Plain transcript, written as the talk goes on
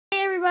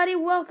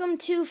everybody, welcome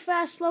to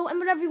Fast, Slow, and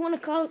whatever you want to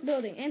call it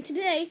building. And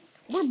today,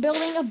 we're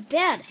building a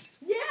bed.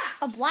 Yeah!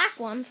 A black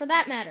one, for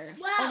that matter.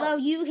 Wow! Although,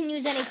 you can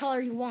use any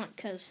color you want,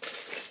 because,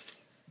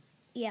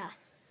 yeah.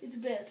 It's a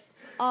bed.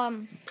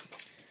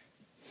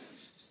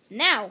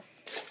 Now,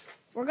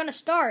 we're going to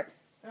start.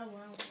 Oh, wow.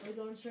 Are we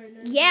going straight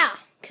into Yeah,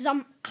 because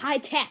I'm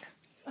high-tech.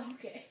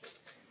 Okay.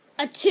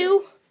 A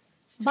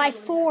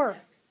 2x4.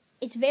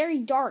 It's very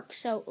dark,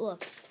 so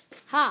look.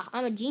 Ha,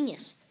 I'm a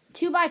genius.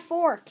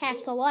 2x4,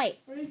 catch the light.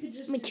 Or you could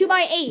just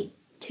 2x8.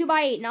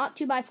 2x8, not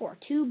 2x4.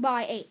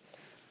 2x8.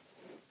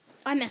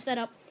 I messed that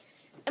up.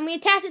 And we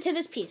attach it to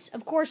this piece.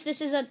 Of course,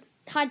 this is a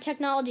high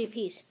technology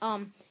piece.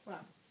 Wow.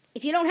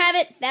 If you don't have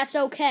it, that's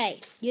okay.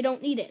 You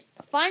don't need it.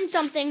 Find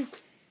something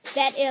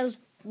that is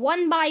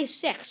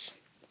 1x6.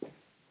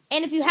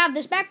 And if you have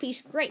this back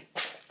piece, great.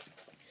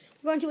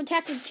 We're going to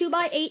attach the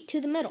 2x8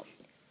 to the middle.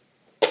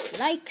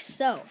 Like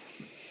so.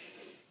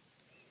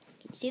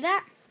 See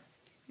that?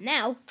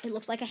 Now, it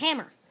looks like a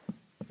hammer.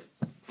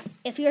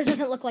 If yours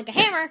doesn't look like a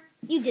hammer,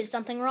 you did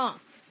something wrong.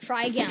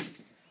 Try again.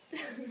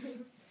 Then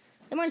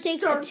we're going to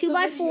take a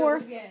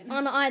 2x4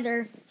 on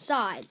either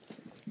side.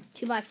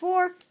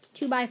 2x4,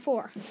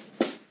 2x4.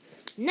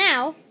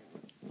 Now,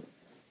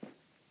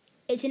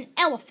 it's an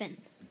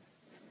elephant.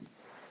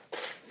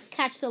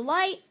 Catch the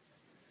light.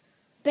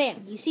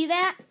 Bam. You see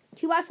that?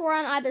 2x4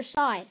 on either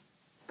side.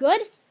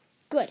 Good?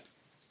 Good.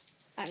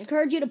 I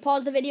encourage you to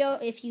pause the video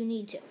if you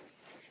need to.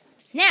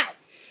 Now,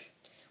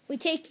 we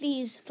take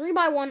these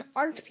 3x1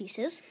 arced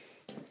pieces,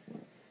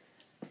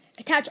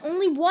 attach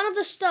only one of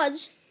the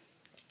studs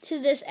to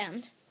this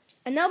end,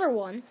 another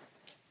one,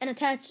 and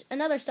attach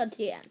another stud to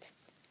the end.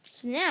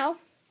 So now,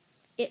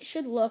 it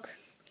should look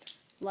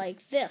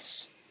like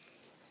this.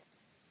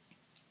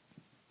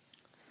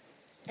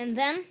 And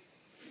then,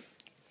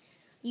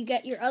 you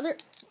get your other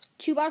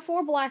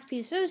 2x4 black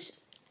pieces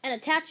and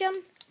attach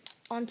them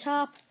on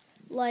top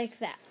like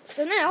that.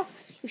 So now,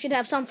 you should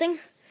have something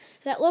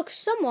that looks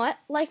somewhat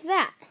like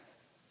that.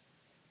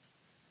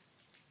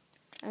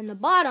 And the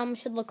bottom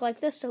should look like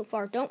this so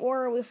far. Don't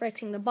worry, we're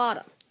fixing the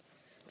bottom.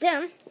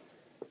 Then,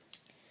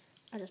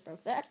 I just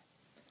broke that.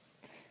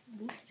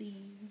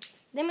 Oopsies.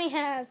 Then we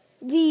have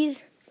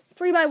these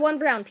 3x1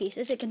 brown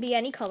pieces. It can be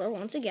any color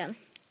once again.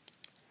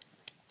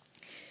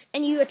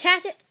 And you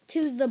attach it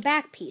to the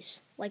back piece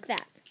like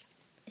that.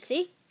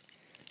 See?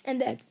 And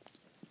then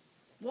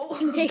Whoa.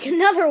 you take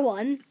another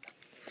one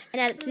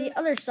and add it to the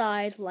other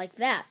side like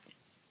that.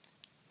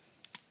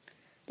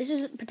 This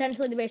is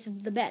potentially the base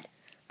of the bed.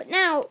 But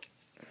now,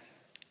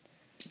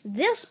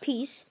 this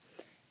piece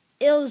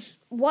is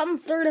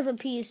 1/3 of a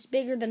piece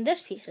bigger than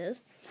this piece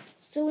is.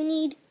 So we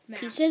need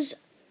pieces.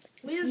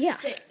 We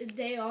have a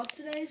day off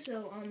today,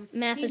 so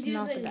math he's is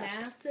not the using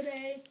best. math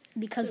today.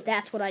 Because so,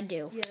 that's what I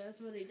do. Yeah, that's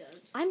what he does.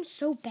 I'm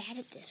so bad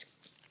at this.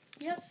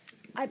 Yep.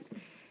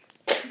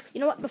 You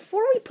know what?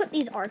 Before we put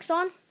these arcs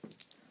on,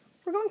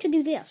 we're going to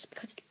do this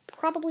because it's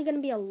probably going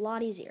to be a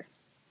lot easier.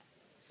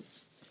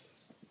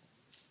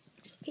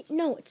 Okay,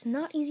 no, it's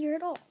not easier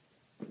at all.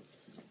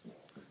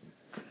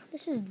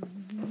 This is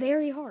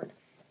very hard.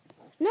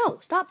 No,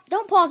 stop.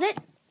 Don't pause it.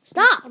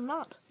 Stop. I'm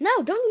not.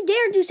 No, don't you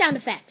dare do sound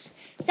effects.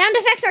 Sound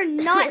effects are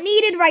not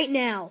needed right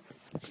now.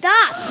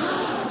 Stop.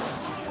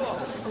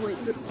 Oh,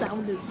 wait, the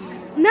sound is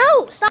needed.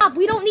 No, stop.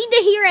 We don't need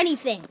to hear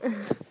anything.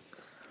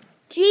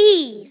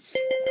 Jeez.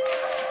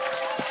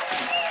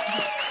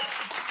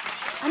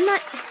 I'm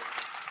not...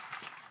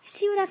 You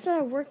see what I have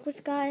to work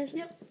with, guys?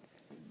 Yep.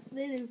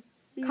 They do.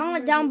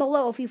 Comment down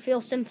below if you feel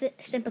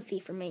sympathy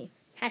for me.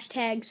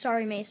 Hashtag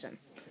sorry Mason.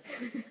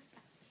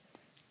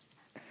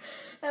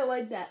 I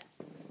like that.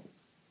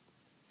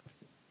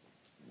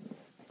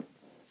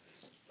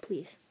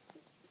 Please.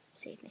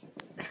 Save me.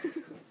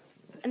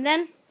 And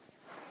then,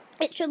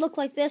 it should look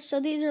like this. So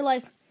these are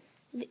like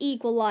the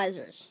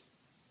equalizers.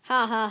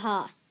 Ha ha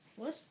ha.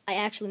 What? I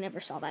actually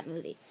never saw that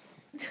movie.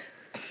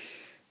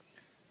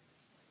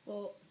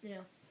 Well,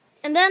 yeah.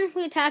 And then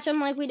we attach them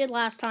like we did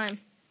last time.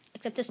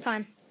 Except this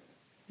time,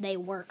 they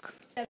work.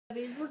 I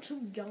mean, we're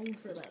too young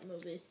for that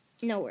movie.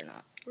 No, we're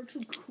not. We're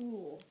too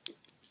cool.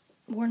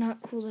 We're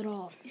not cool at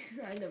all.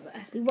 I know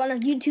that. We run a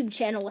YouTube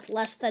channel with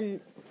less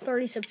than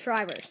 30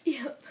 subscribers.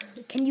 Yep.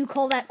 Can you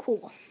call that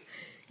cool?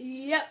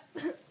 Yep.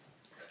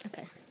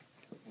 Okay.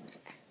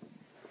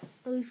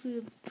 At least we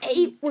have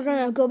Hey, we're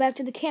going to go back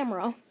to the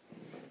camera.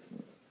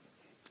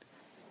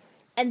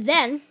 And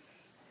then,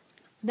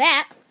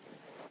 that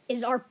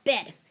is our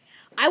bed.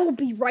 I will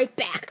be right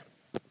back.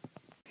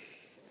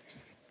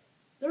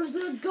 There's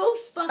a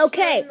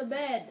Ghostbuster in the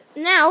bed.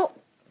 Now,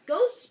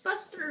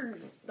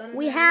 Ghostbusters.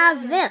 we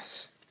have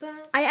this.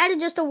 I added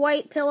just a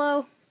white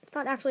pillow. It's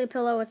not actually a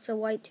pillow, it's a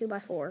white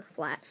 2x4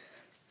 flat.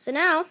 So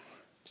now,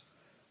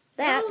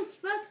 that...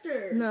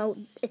 Ghostbusters. No,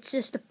 it's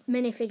just a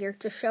minifigure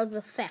to show the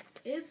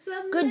effect. It's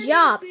a Good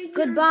job. minifigure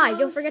Goodbye.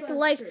 Don't forget to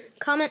like, Ghostbusters.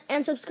 comment,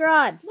 and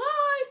subscribe.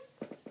 Why?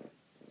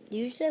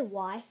 You say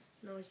why?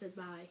 No, I said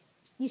bye.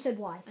 You said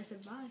why. I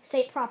said bye.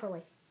 Say it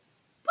properly.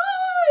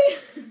 Bye.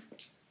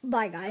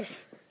 Bye,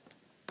 guys.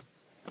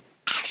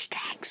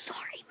 Hashtag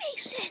sorry,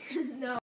 Mason. No.